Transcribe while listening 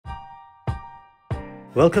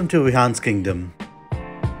Welcome to Vihaan's Kingdom.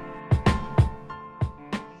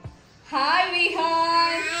 Hi Vihaan.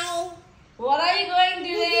 Hi. What are you going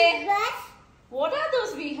today? This What are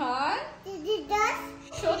those Vihaan? is dust.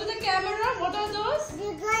 Show to the camera. What are those?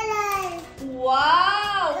 The colors.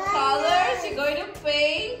 Wow, Colors. colors. You're going to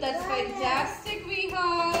paint. That's Colors. fantastic,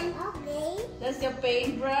 Vihaan. Okay. That's your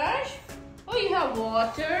paintbrush. Oh, you have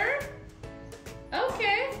water.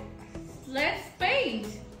 Okay, let's paint.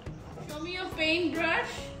 Show me your paintbrush.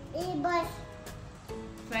 Bus.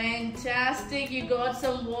 Fantastic, you got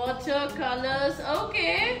some watercolors.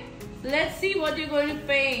 Okay, let's see what you're going to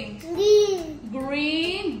paint. Green.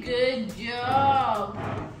 Green, good job.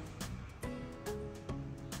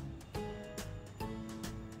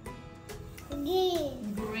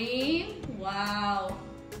 Green. Green, wow.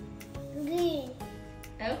 Green.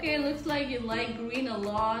 Okay, looks like you like green a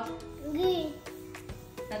lot. Green.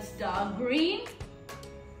 That's dark green.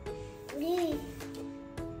 Green.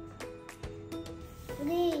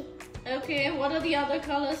 Green. Okay, what are the other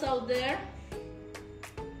colors out there?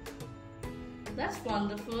 That's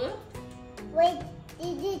wonderful. Wait.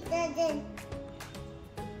 This doesn't.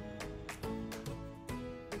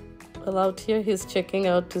 Well, out here he's checking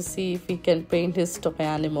out to see if he can paint his toy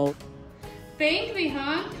animal. Paint,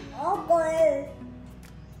 Vihaan. Okay.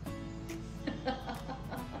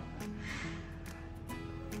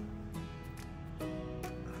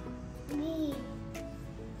 Green.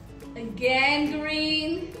 Again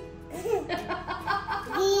green.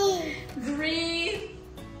 Green. Green.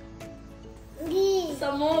 Green.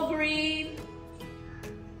 Some more green.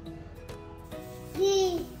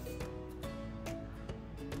 Green.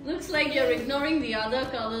 Looks like you're ignoring the other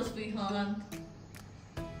colors, Vihaan.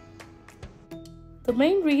 The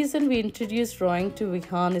main reason we introduced drawing to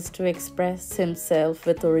Vihaan is to express himself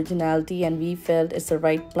with originality, and we felt it's the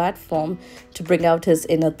right platform to bring out his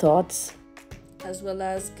inner thoughts, as well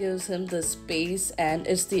as gives him the space, and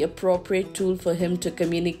it's the appropriate tool for him to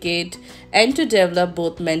communicate and to develop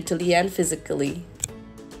both mentally and physically.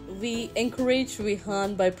 We encourage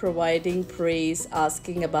Vihaan by providing praise,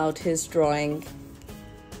 asking about his drawing.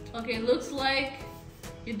 Okay, looks like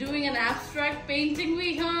you're doing an abstract painting,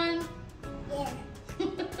 Vihaan. Yeah.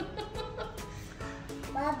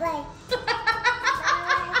 Bye-bye.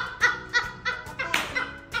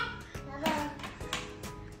 Bye-bye.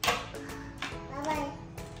 Bye-bye.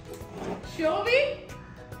 Show me.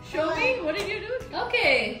 Show me. What did you do?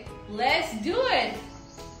 Okay, let's do it.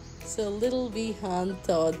 So little Vihaan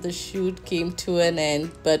thought the shoot came to an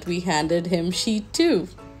end, but we handed him sheet 2.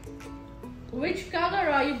 Which color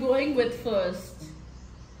are you going with first?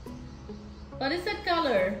 What is that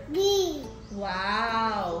color? Green.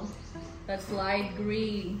 Wow, that's light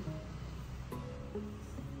green.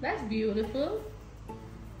 That's beautiful.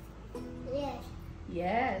 Yes.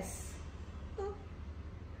 Yes.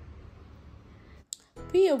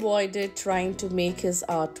 We avoided trying to make his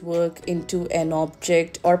artwork into an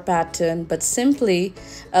object or pattern, but simply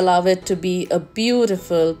allow it to be a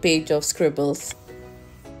beautiful page of scribbles.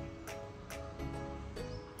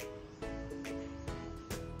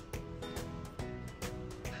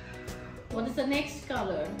 What is the next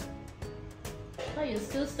color? Oh, you're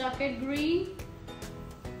still stuck at green?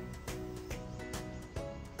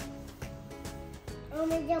 Oh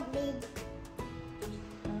my God, big.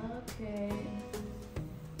 Okay.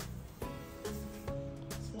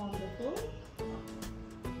 It's wonderful.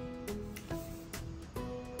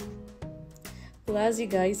 Well, as you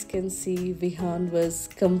guys can see, Vihaan was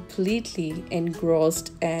completely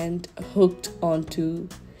engrossed and hooked onto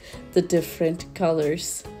the different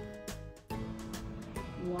colors.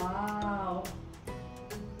 Wow.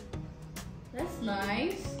 That's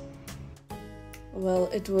nice. Well,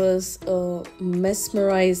 it was a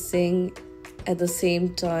mesmerizing, at the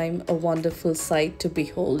same time, a wonderful sight to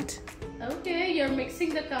behold. Okay, you're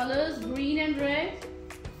mixing the colors green and red.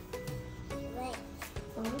 Right.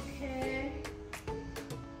 Okay.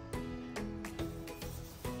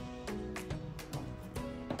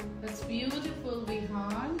 That's beautiful,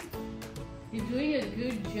 Vihaan. You're doing a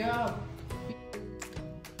good job.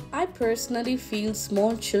 I personally feel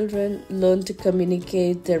small children learn to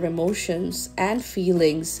communicate their emotions and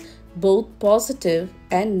feelings, both positive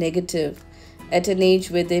and negative, at an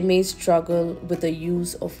age where they may struggle with the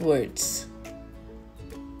use of words.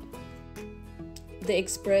 They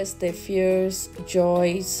express their fears,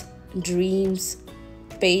 joys, dreams,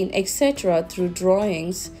 pain, etc. through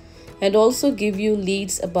drawings, and also give you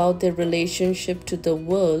leads about their relationship to the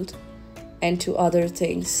world and to other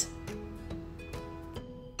things.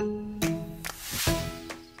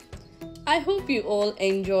 I hope you all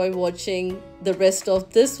enjoy watching the rest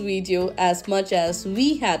of this video as much as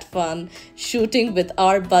we had fun shooting with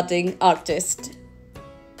our budding artist.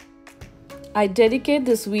 I dedicate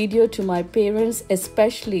this video to my parents,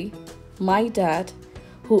 especially my dad,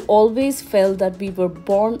 who always felt that we were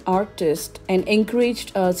born artists and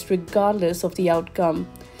encouraged us regardless of the outcome.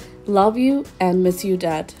 Love you and miss you,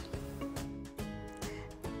 Dad.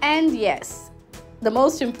 And yes, the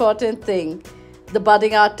most important thing, the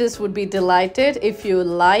budding artist would be delighted if you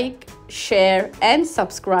like, share and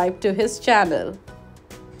subscribe to his channel.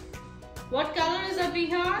 What color is that,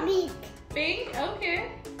 Vihaan? Pink. Pink?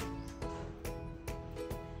 Okay.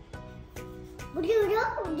 Would you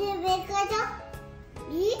know the red color?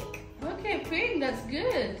 Pink. Okay, pink. That's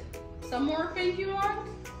good. Some more pink you want?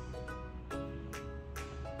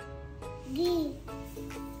 Green.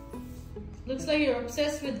 Looks like you're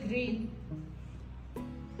obsessed with green.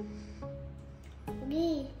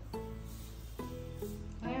 Green.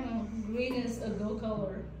 I don't know. Green is a go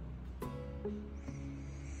color.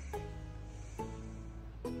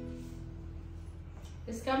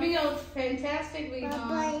 It's coming out fantastic, Vihaan.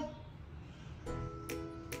 Bye-bye.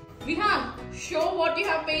 Vihaan, show what you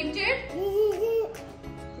have painted.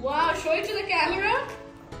 Wow, show it to the camera.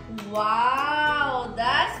 Wow,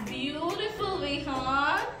 that's beautiful,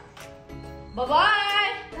 Vihaan.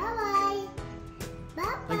 Bye-bye. Bye-bye.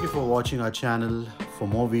 Bye-bye. Thank you for watching our channel. For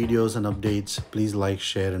more videos and updates, please like,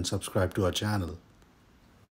 share and subscribe to our channel.